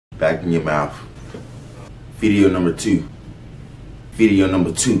back in your mouth. Video number 2. Video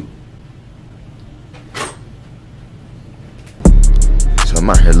number 2. So I'm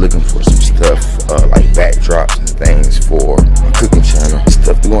out here looking for some stuff like backdrops and things for my cooking channel.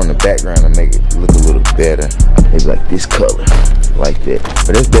 Stuff to go in the background and make it look a little better. Maybe like this color, like that.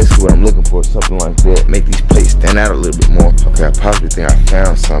 But that's basically what I'm looking for, something like that. Make these plates stand out a little bit more. Okay, I possibly think I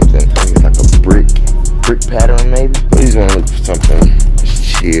found something. I think it's like a brick pattern maybe. But I just want to look for something just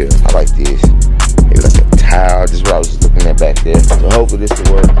chill. I like this. Maybe like a towel. This is what I was just looking at back there. So hopefully this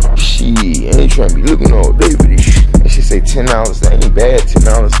will work. Shit, I ain't trying to be looking all day for this shit. They should say $10. That ain't bad,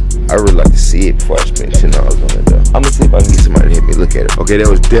 $10. I really like to see it before I spend $10 on it though. I'm gonna see if I can get somebody to help me look at it. Okay, that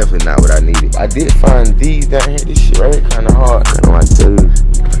was definitely not what I needed. I did find these down here. This shit right here kind of hard. I don't like those.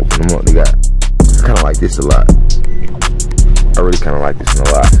 Open them up. They got. I kind of like this a lot. I really kind of like this one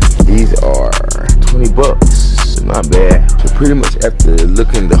a lot. These are $20. Not bad. So pretty much after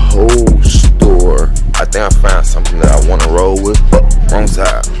looking the whole store, I think I found something that I want to roll with. Oh, wrong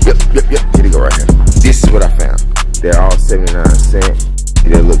side. Yep. Here they go right here. This is what I found. They're all 79 cents.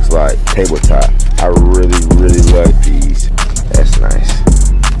 That looks like tabletop. I really like these. That's nice.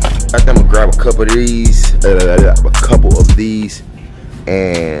 I think I'm gonna grab a couple of these,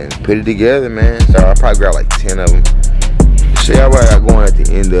 and put it together, man. So I'll probably grab like 10 of them. Show y'all what I got going at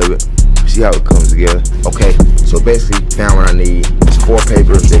the end of it. See how it comes together. Okay, so basically found what I need. It's 4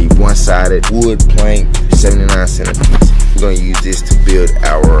 papers. They one-sided wood plank, 79 cents a piece. We're gonna use this to build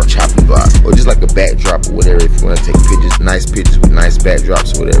our chopping block, or just like a backdrop or whatever. If you wanna take pictures, nice pictures with nice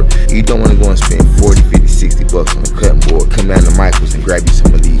backdrops or whatever. You don't wanna go and spend 40, 50, 60 bucks on a cutting board. Come down to Michael's and grab you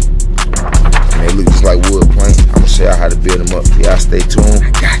some of these. And they look just like wood plank. I'm gonna show y'all how to build them up. Y'all stay tuned.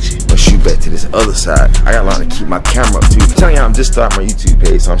 I got you. I'm gonna shoot back to this other side. I gotta learn to keep my camera up too. I'm telling y'all, I'm just starting my YouTube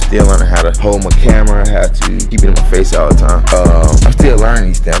page, so I'm still learning how to hold my camera, how to keep it in my face all the time. I'm still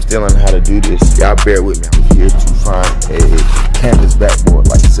learning these things. I'm still learning how to do this. Y'all bear with me. I'm here to find a canvas backboard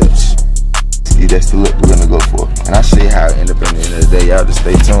like such. See, that's the look we're gonna go for. And I'll show you how it end up in the end of the day. Y'all just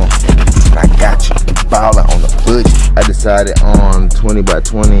stay tuned. And I got you. Baller on the budget. I decided on 20 by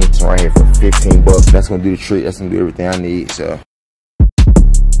 20. It's right here for 15 bucks. That's gonna do the trick. That's gonna do everything I need. So.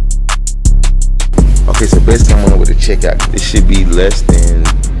 Okay, so basically I'm on with the checkout. This should be less than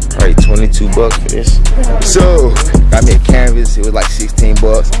probably 22 bucks for this. So got me a canvas. It was like 16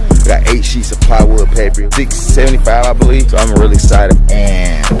 bucks. Got 8 sheets of plywood paper, $6.75 I believe. So I'm really excited,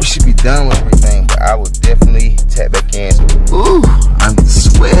 and we should be done with everything. But I will definitely tap back in. Ooh, I'm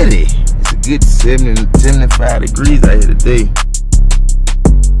sweaty. It's a good 75 degrees out here today.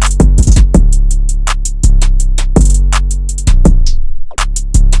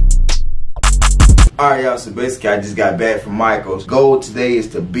 Alright y'all, so basically I just got back from Michael's. Goal today is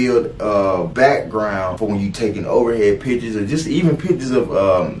to build a background for when you taking overhead pictures or just even pictures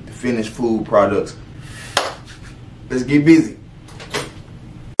of finished food products. Let's get busy.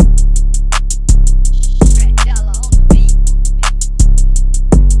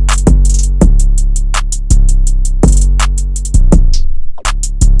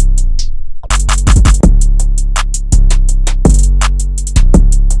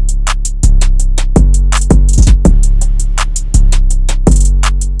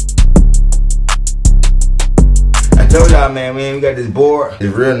 Man, we got this board.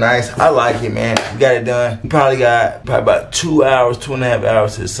 It's real nice. I like it, man. We got it done. We probably got about 2 hours, 2.5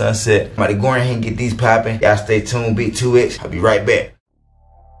 hours to the sunset. I'm about to go in here and get these popping. Y'all stay tuned. Big 2X. I'll be right back.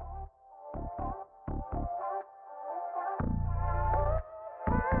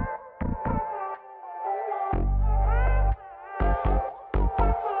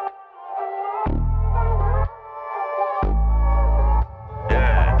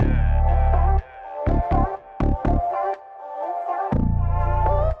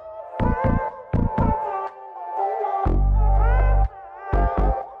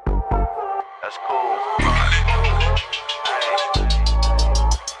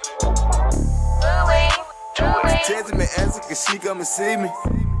 Texting me, asking if she come and see me.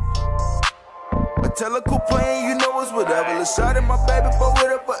 I tell her quit playing, you know it's whatever. Let's shot in my baby for with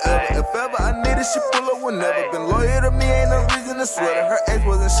her forever. If ever I need it, she pull up whenever. Been loyal to me, ain't no reason to sweat her. Her ex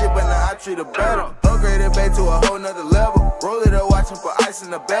wasn't shit, but now I treat her better. Upgraded back to a whole nother level. Roll it up, watching for ice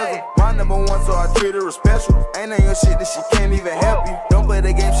in the bezel. My #1, so I treat her special. Ain't on your shit that she can't even help you. Don't play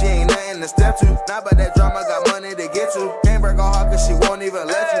the game, she ain't nothing to step to. Not by that drama, got money to get to. Can't break her heart cause she won't even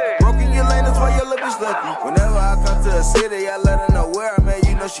let you. Broken your lane, that's why your little bitch left you. Whenever I come to a city, I let her know where I'm at.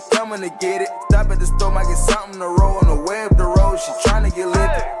 You know she coming to get it. Stop at the store, might get something to roll on the way up the road. She trying to get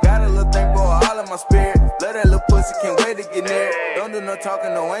lifted. Got a little thing for all in my spirit. Let that little pussy, can't wait to get near it. Don't do no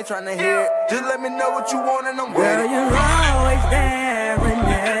talking, no, ain't trying to hear it. Just let me know what you want and I'm ready. Girl, you're always there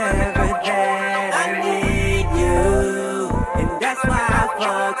whenever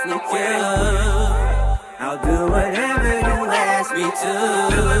fucks with you. I'll do whatever you ask me to.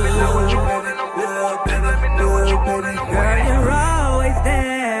 Girl, you're always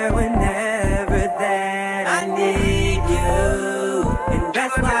there whenever that I need you, and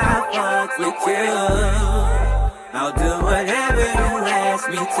that's why I fucks with you. I'll do whatever you ask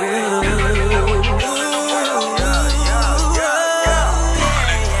me to.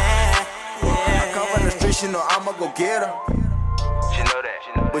 She know I'ma go get her. She know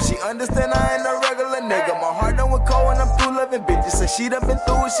that, but she understand I ain't a regular nigga. My heart done with cold when I'm through loving bitches. So she done been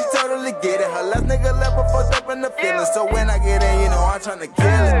through it, she totally get it. Her last nigga left her fucked up in the feelings. So when I get in, you know I'm tryna kill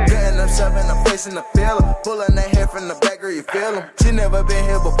it. Getting up, shoving her face in the feeler. Pulling that hair from the back, girl, you feel him. She never been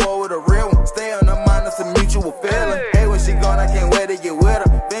here before with a real one. Stay on her mind, it's a mutual feeling. Hey, when she gone, I can't wait to get with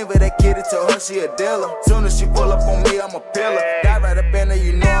her. Been for that kitty, told her she a dealer. Soon as she pull up on me, I'm a pillar. Dive right up in there,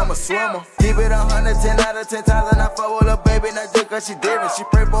 you know I'm a swimmer. Keep it 110 out of 10 times, and I fuck with her baby, not just cause she different. She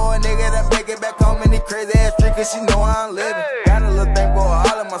pray for a nigga that make it back home in these crazy ass streets, cause she know how I'm living. Got a little thing for her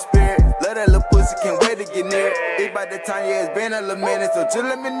all in my spirit. Love that little pussy, can't wait to get near it. It's by the time, yeah, it's been a little minute, so just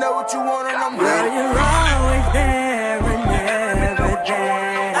let me know what you want and I'm ready. Girl, you're always there whenever that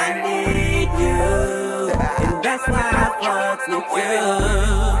I need you, and that's why I fucks with you.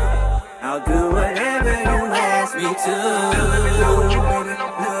 I'll do whatever you ask me to.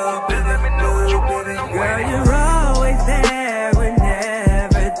 Girl, you're always there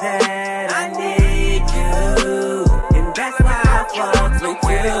whenever that I need you, and that's why I fucks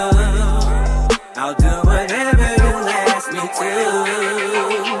with you. I'll do whatever you ask me to.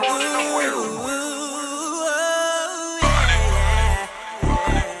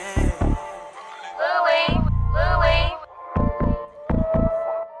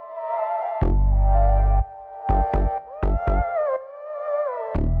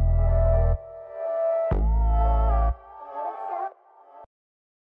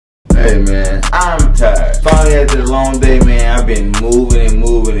 Hey man, I'm tired. Finally after the long day, man, I've been moving and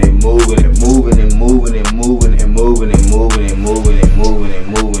moving and moving and moving and moving and moving and moving and moving and moving and moving and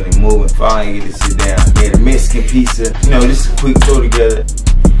moving and moving. Finally get to sit down. Made a Mexican pizza. You know, just a quick throw together.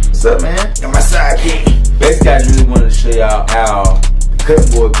 What's up, man? Got my sidekick. Basically, I really wanted to show y'all how the cutting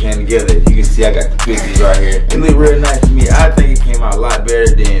board came together. You can see I got the pictures right here. It looked real nice to me. I think it came out a lot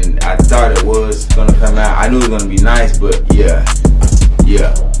better than I thought it was gonna come out. I knew it was gonna be nice, but yeah.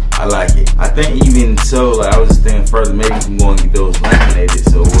 I like it. I think even so, like I was just thinking further, maybe we can go and get those laminated.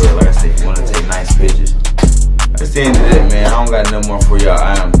 So where, like I said, if you want to take nice pictures. That's the end of that, man. I don't got no more for y'all.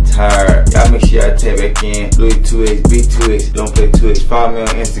 I am tired. Y'all make sure y'all tap back in. Louis 2X, B2X, don't play 2X. Follow me on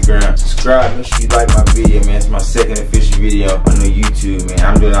Instagram. Subscribe. Make sure you like my video, man. It's my second official video on the YouTube, man.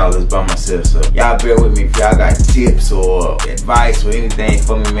 I'm doing all this by myself, so y'all bear with me. If y'all got tips or advice or anything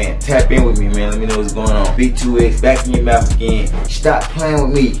for me, man, tap in with me, man. Let me know what's going on. B2X, back in your mouth again. Stop playing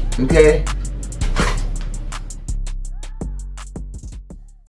with me, okay?